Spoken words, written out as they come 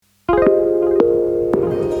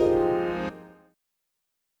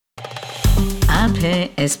हैं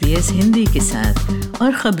SBS हिंदी के साथ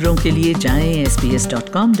और खबरों के लिए जाएं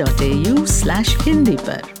sbs.com.au/hindi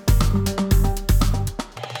पर।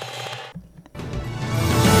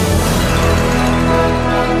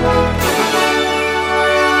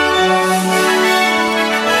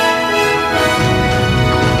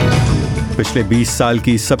 पिछले 20 साल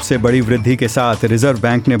की सबसे बड़ी वृद्धि के साथ रिजर्व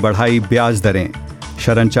बैंक ने बढ़ाई ब्याज दरें।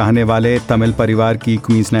 शरण चाहने वाले तमिल परिवार की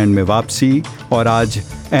क्वींसलैंड में वापसी और आज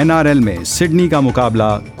NRL में सिडनी का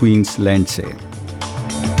मुकाबला क्वींसलैंड से।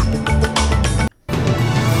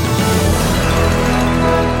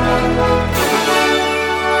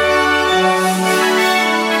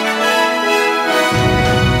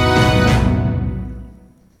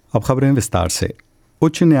 अब खबरें विस्तार से।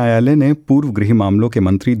 उच्च न्यायालय ने पूर्व गृह मामलों के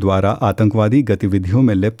मंत्री द्वारा आतंकवादी गतिविधियों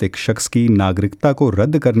में लिप्त एक शख्स की नागरिकता को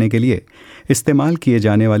रद्द करने के लिए इस्तेमाल किए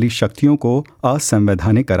जाने वाली शक्तियों को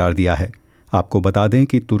असंवैधानिक करार दिया है। आपको बता दें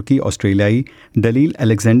कि तुर्की ऑस्ट्रेलियाई डलील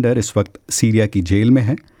अलेक्जेंडर इस वक्त सीरिया की जेल में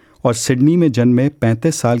है और सिडनी में जन्मे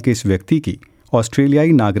 35 साल के इस व्यक्ति की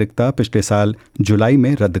ऑस्ट्रेलियाई नागरिकता पिछले साल जुलाई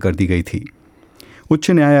में रद्द कर दी गई थी।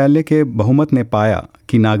 उच्च न्यायालय के बहुमत ने पाया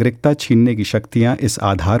कि नागरिकता छीनने की शक्तियां इस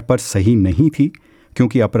आधार पर सही नहीं थी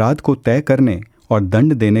क्योंकि अपराध को तय करने और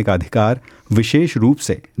दंड देने का अधिकार विशेष रूप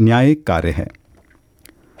से न्यायिक कार्य है।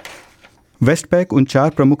 वेस्टपैक उन 4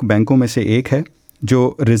 प्रमुख बैंकों में से एक है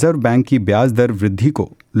जो रिजर्व बैंक की ब्याज दर वृद्धि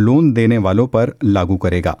को लोन देने वालों पर लागू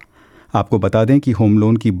करेगा। आपको बता दें कि होम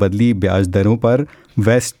लोन की बदली ब्याज दरों पर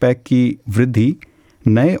वेस्टपैक की वृद्धि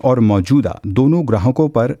नए और मौजूदा दोनों ग्राहकों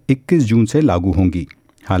पर 21 जून से लागू होंगी।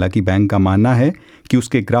 हालांकि बैंक का मानना है कि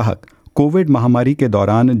उसके ग्राहक कोविड महामारी के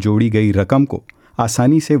दौरान जोड़ी गई रकम को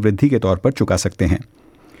आसानी से वृद्धि के तौर पर चुका सकते हैं।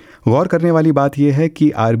 गौर करने वाली बात यह है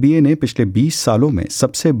कि RBA ने पिछले 20 सालों में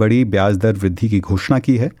सबसे बड़ी ब्याज दर वृद्धि की घोषणा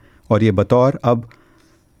की है और ये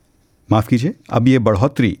अब ये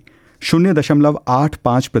बढ़ोतरी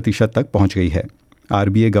 0.85% तक पहुंच गई है।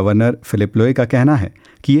 RBA गवर्नर फिलिप लोए का कहना है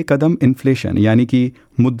कि ये कदम इन्फ्लेशन यानी कि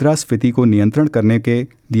मुद्रास्फीति को नियंत्रण करने के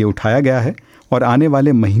लिए उठाया गया है और आने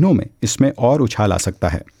वाले महीनों में इसमें और उछाल आ सकता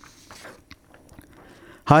है।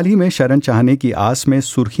 हाल ही में शरण चाहने की आस में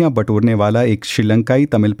सुर्खियां बटोरने वाला एक श्रीलंकाई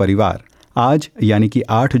तमिल परिवार आज यानी कि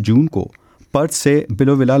 8 जून को पर्थ से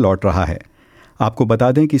बिलोविला लौट रहा है। आपको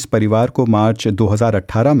बता दें कि इस परिवार को मार्च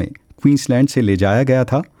 2018 में क्वींसलैंड से ले जाया गया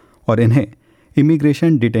था और इन्हें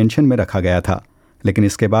इमिग्रेशन डिटेंशन में रखा गया था, लेकिन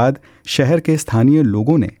इसके बाद शहर के स्थानीय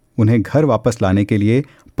लोगों ने उन्हें घर वापस लाने के लिए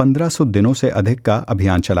 1500 दिनों से अधिक का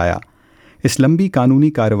अभियान चलाया। इस लंबी कानूनी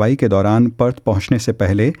कार्रवाई के दौरान पर्थ पहुंचने से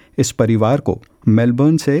पहले इस परिवार को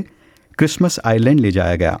मेलबर्न से क्रिसमस आइलैंड ले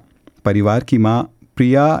जाया गया। परिवार की मां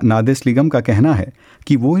प्रिया नादेसलिगम का कहना है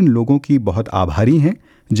कि वो इन लोगों की बहुत आभारी हैं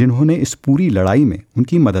जिन्होंने इस पूरी लड़ाई में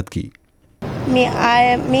उनकी मदद की। Me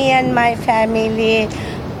and my family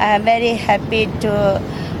are very happy to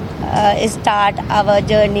start our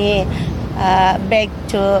journey back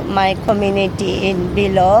to my community in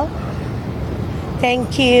below. Thank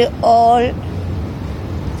you all.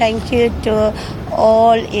 Thank you to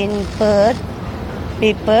all in Perth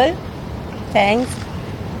people. Thanks.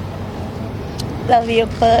 Love you,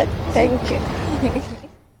 Perth. Thank you.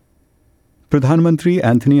 प्रधानमंत्री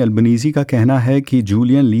Anthony Albanese का कहना है कि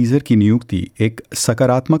Julian leisure की नियुक्ति एक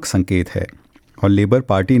सकारात्मक संकेत है और लेबर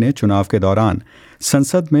पार्टी ने चुनाव के दौरान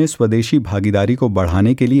संसद में स्वदेशी भागीदारी को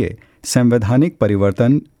बढ़ाने के लिए संवैधानिक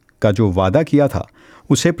परिवर्तन का जो वादा किया था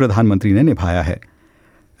उसे प्रधानमंत्री ने निभाया है।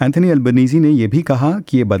 एंथनी अल्बनीज़ी ने यह भी कहा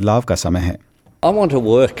कि ये बदलाव का समय है। I want to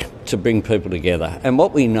work to bring people together, and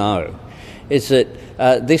what we know is that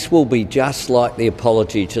this will be just like the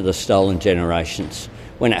apology to the stolen generations.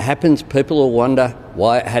 When it happens, people will wonder why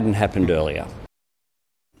it hadn't happened earlier.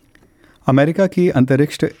 America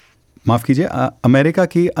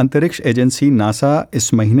की अंतरिक्ष agency NASA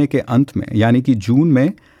इस महीने के अंत में यानी कि जून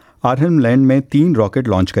में आर्नलैंड में 3 रॉकेट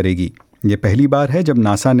लॉन्च करेगी। ये पहली बार है जब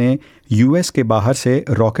नासा ने US के बाहर से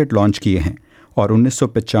रॉकेट लॉन्च किए हैं और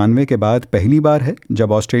 1995 के बाद पहली बार है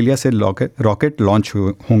जब ऑस्ट्रेलिया से रॉकेट लॉन्च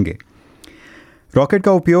होंगे। रॉकेट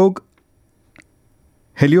का उपयोग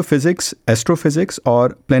हेलियोफिजिक्स, एस्ट्रोफिजिक्स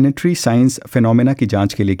और प्लैनेटरी साइंस फिनोमेना की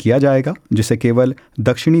जांच के लिए किया जाएगा, जिसे केवल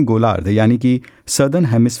दक्षिणी गोलार्ध यानी कि सदर्न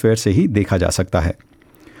हेमिस्फेयर से ही देखा जा सकता है।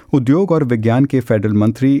 उद्योग और विज्ञान के फेडरल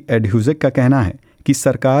मंत्री एड ह्यूजिक का कहना है कि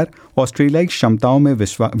सरकार ऑस्ट्रेलियाई क्षमताओं में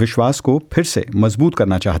विश्वास को फिर से मजबूत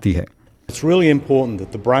करना चाहती है। It's really important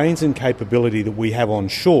that the brains and capability that we have on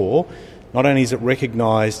shore, not only is it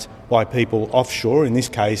recognised by people offshore, in this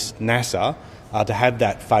case NASA, to have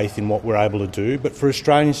that faith in what we're able to do, but for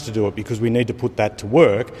Australians to do it because we need to put that to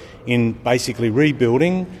work in basically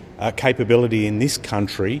rebuilding capability in this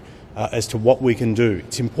country as to what we can do.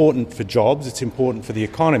 It's important for jobs, it's important for the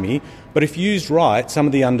economy, but if used right, some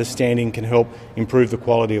of the understanding can help improve the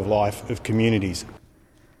quality of life of communities.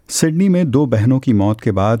 Sydney में 2 बहनों की मौत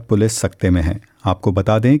के बाद police सख्ते में है। आपको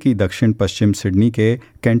बता दें कि दक्षिण पश्चिम सिडनी के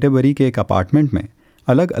कैंटरबरी के एक अपार्टमेंट में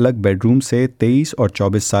अलग अलग बेडरूम से 23 और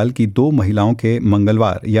 24 साल की 2 महिलाओं के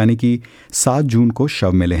मंगलवार यानी कि 7 जून को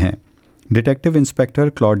शव मिले हैं। डिटेक्टिव इंस्पेक्टर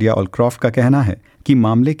क्लॉडिया ऑलक्रॉफ्ट का कहना है कि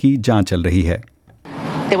मामले की जांच चल रही है।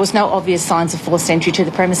 There was no obvious signs of forced entry to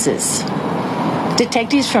the premises.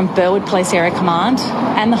 Detectives from Burwood Police Area Command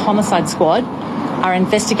and the Homicide Squad are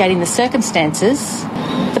investigating the circumstances.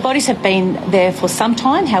 The bodies have been there for some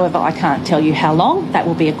time, however I can't tell you how long. That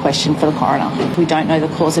will be a question for the coroner. We don't know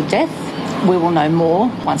the cause of death. We will know more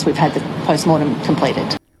once we've had the post-mortem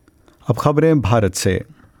completed. अब खबरें भारत से।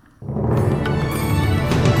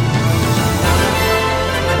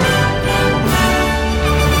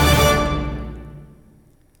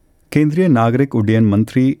 केंद्रीय नागरिक उड्डयन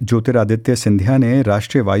मंत्री ज्योतिरादित्य सिंधिया ने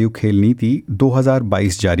राष्ट्रीय वायु खेल नीति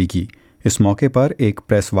 2022 जारी की। इस मौके पर एक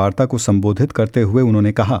प्रेस वार्ता को संबोधित करते हुए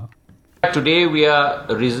उन्होंने कहा, Today we are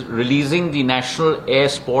releasing the National Air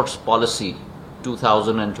Sports Policy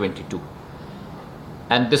 2022.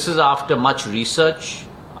 And this is after much research,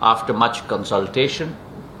 after much consultation,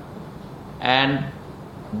 and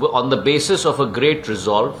on the basis of a great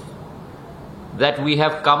resolve that we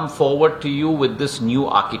have come forward to you with this new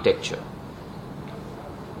architecture.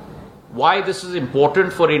 Why this is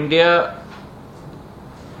important for India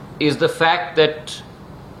is the fact that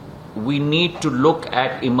we need to look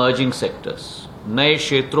at emerging sectors. नए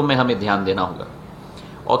क्षेत्रों में हमें ध्यान देना होगा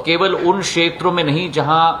और केवल उन क्षेत्रों में नहीं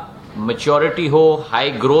जहां मैच्योरिटी हो,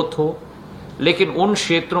 हाई ग्रोथ हो, लेकिन उन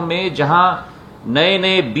क्षेत्रों में जहां नए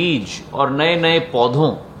नए बीज और नए नए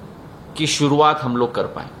पौधों की शुरुआत हम लोग कर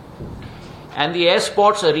पाएं। And the air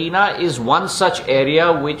sports arena is one such area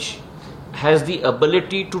which has the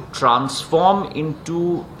ability to transform into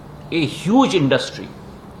a huge industry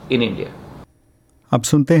in India. अब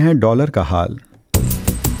सुनते हैं डॉलर का हाल।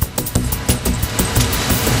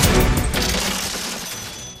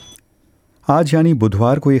 आज यानी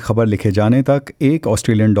बुधवार को ये खबर लिखे जाने तक 1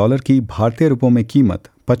 ऑस्ट्रेलियन डॉलर की भारतीय रुपयों में कीमत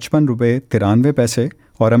 55 रुपये 93 पैसे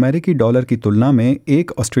और अमेरिकी डॉलर की तुलना में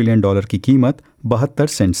 1 ऑस्ट्रेलियन डॉलर की कीमत 72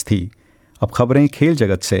 सेंट्स थी। अब खबरें खेल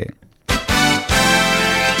जगत से।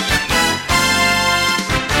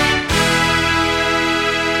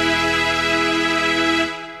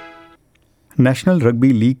 नेशनल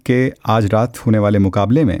रग्बी लीग के आज रात होने वाले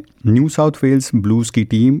मुकाबले में न्यू साउथ वेल्स ब्लूज़ की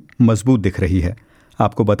टीम मजबूत दिख रही है।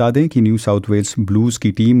 आपको बता दें कि न्यू साउथ वेल्स ब्लूज़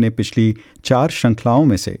की टीम ने पिछली 4 श्रृंखलाओं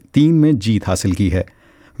में से 3 में जीत हासिल की है।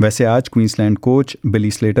 वैसे आज क्वींसलैंड कोच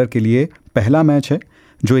बिली स्लेटर के लिए पहला मैच है,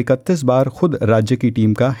 जो 31 बार खुद राज्य की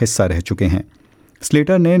टीम का हिस्सा रह चुके हैं।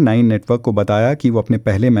 स्लेटर ने 9 नेटवर्क को बताया कि वो अपने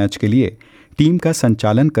पहले मैच के लिए टीम का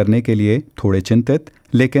संचालन करने के लिए थोड़े चिंतित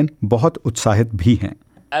लेकिन बहुत उत्साहित भी हैं।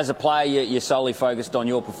 As a player, you're solely focused on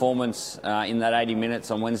your performance in that 80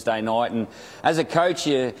 minutes on Wednesday night, and as a coach,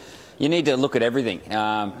 you need to look at everything.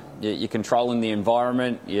 You're controlling the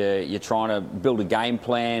environment. You're trying to build a game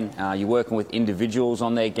plan. You're working with individuals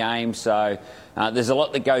on their game. So there's a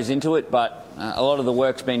lot that goes into it, but a lot of the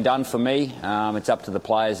work's been done for me. It's up to the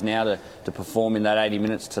players now to perform in that 80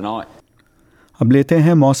 minutes tonight. अब लेते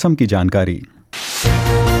हैं मौसम की जानकारी।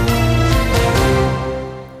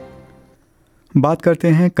 बात करते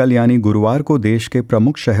हैं कल यानी गुरुवार को देश के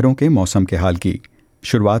प्रमुख शहरों के मौसम के हाल की।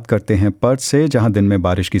 शुरुआत करते हैं पर्थ से, जहां दिन में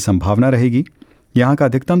बारिश की संभावना रहेगी। यहां का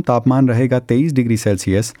अधिकतम तापमान रहेगा 23 डिग्री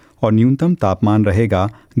सेल्सियस और न्यूनतम तापमान रहेगा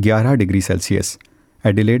 11 डिग्री सेल्सियस।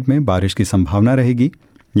 एडिलेड में बारिश की संभावना रहेगी।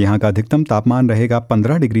 यहां का अधिकतम तापमान रहेगा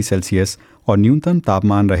 15 डिग्री सेल्सियस और न्यूनतम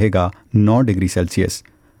तापमान रहेगा 9 डिग्री सेल्सियस।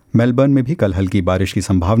 मेलबर्न में भी कल हल्की बारिश की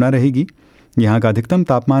संभावना रहेगी। यहां का अधिकतम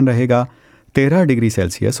तापमान रहेगा 13 डिग्री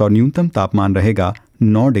सेल्सियस और न्यूनतम तापमान रहेगा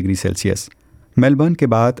 9 डिग्री सेल्सियस। मेलबर्न के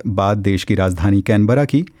बाद देश की राजधानी कैनबरा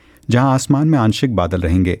की, जहां आसमान में आंशिक बादल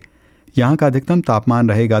रहेंगे। यहां का अधिकतम तापमान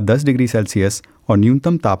रहेगा 10 डिग्री सेल्सियस और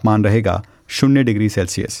न्यूनतम तापमान रहेगा 0 डिग्री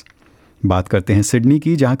सेल्सियस। बात करते हैं सिडनी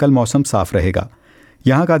की, जहां कल मौसम साफ रहेगा।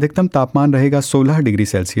 यहां का अधिकतम तापमान रहेगा 16 डिग्री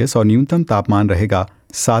सेल्सियस और न्यूनतम तापमान रहेगा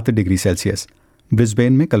 7 डिग्री सेल्सियस।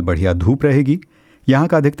 ब्रिस्बेन में कल बढ़िया धूप रहेगी। यहाँ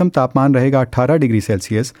का अधिकतम तापमान रहेगा 18 डिग्री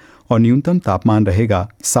सेल्सियस और न्यूनतम तापमान रहेगा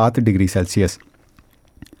 7 डिग्री सेल्सियस।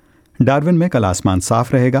 डार्विन में कल आसमान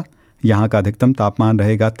साफ रहेगा। यहाँ का अधिकतम तापमान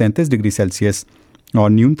रहेगा 33 डिग्री सेल्सियस और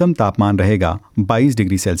न्यूनतम तापमान रहेगा 22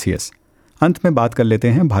 डिग्री सेल्सियस। अंत में बात कर लेते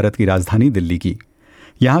हैं भारत की राजधानी दिल्ली की।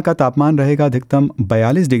 यहाँ का तापमान रहेगा अधिकतम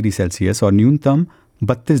 42 डिग्री सेल्सियस और न्यूनतम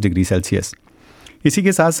 32 डिग्री सेल्सियस। इसी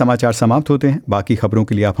के साथ समाचार समाप्त होते हैं। बाकी खबरों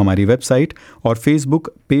के लिए आप हमारी वेबसाइट और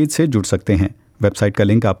फेसबुक पेज से जुड़ सकते हैं। वेबसाइट का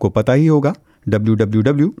लिंक आपको पता ही होगा,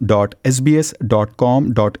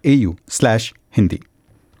 www.sbs.com.au/hindi।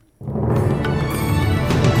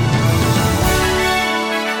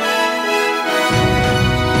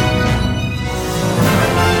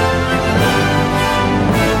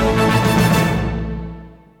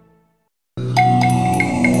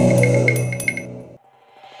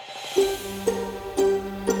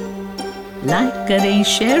 लाइक करें,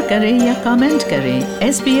 शेयर करें या कमेंट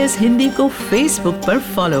करें। SBS हिंदी को फेसबुक पर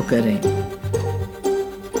फॉलो करें।